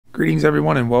Greetings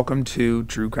everyone and welcome to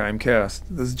True Crime Cast.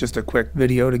 This is just a quick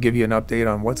video to give you an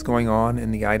update on what's going on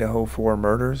in the Idaho Four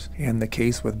murders and the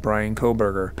case with Bryan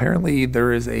Kohberger. Apparently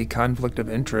there is a conflict of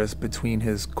interest between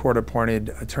his court-appointed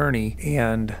attorney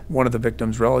and one of the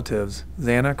victim's relatives.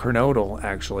 Xana Kernodle,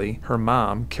 actually, her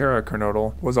mom, Kara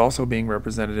Kernodle, was also being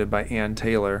represented by Ann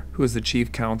Taylor, who is the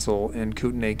chief counsel in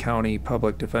Kootenai County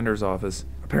Public Defender's Office.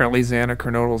 Apparently, Xana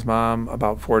Kernodle's mom,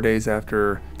 about 4 days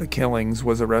after the killings,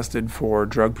 was arrested for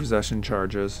drug possession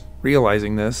charges.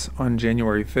 Realizing this, on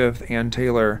January 5th, Ann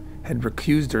Taylor had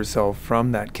recused herself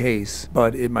from that case,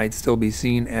 but it might still be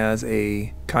seen as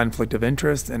a conflict of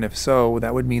interest, and if so,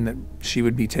 that would mean that she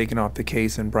would be taken off the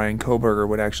case and Bryan Kohberger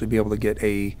would actually be able to get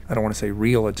a, I don't want to say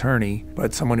real attorney,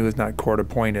 but someone who is not court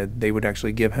appointed. They would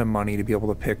actually give him money to be able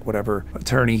to pick whatever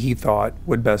attorney he thought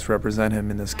would best represent him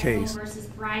in this case. Versus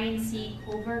Bryan C.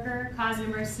 Kohberger, cause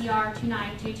number CR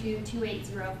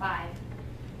 29222805.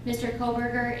 Mr.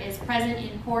 Kohberger is present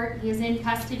in court. He is in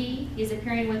custody. He is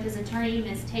appearing with his attorney,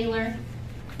 Ms. Taylor.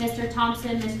 Mr.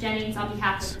 Thompson, Ms. Jennings, on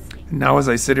behalf of the state. Now, as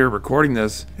I sit here recording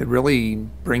this, it really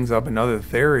brings up another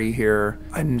theory here.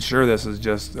 I'm sure this is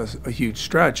just a huge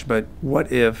stretch, but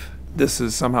what if this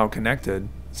is somehow connected?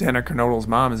 Xana Kernodle's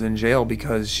mom is in jail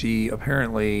because she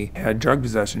apparently had drug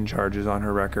possession charges on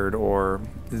her record or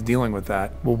is dealing with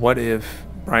that. Well, what if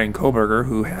Bryan Kohberger,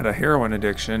 who had a heroin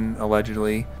addiction,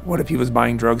 allegedly, what if he was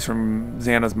buying drugs from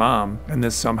Xana's mom and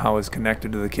this somehow is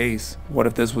connected to the case? What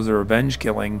if this was a revenge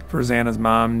killing for Xana's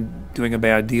mom doing a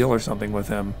bad deal or something with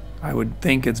him? I would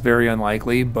think it's very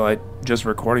unlikely, but just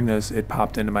recording this, it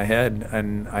popped into my head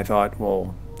and I thought,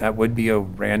 well, that would be a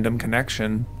random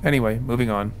connection. Anyway, moving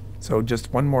on. So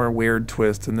just one more weird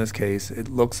twist in this case. It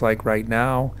looks like right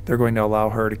now they're going to allow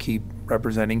her to keep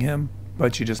representing him,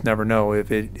 but you just never know. If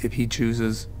he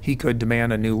chooses, he could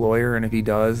demand a new lawyer, and if he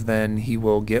does, then he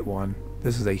will get one.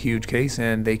 This is a huge case,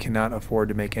 and they cannot afford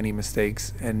to make any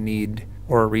mistakes and need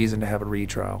or a reason to have a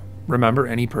retrial. Remember,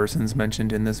 any persons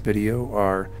mentioned in this video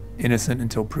are innocent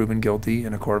until proven guilty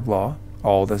in a court of law.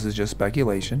 All this is just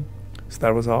speculation. So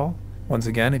that was all. Once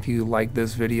again, if you like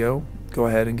this video, go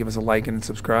ahead and give us a like and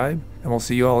subscribe, and we'll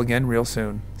see you all again real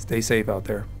soon. Stay safe out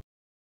there.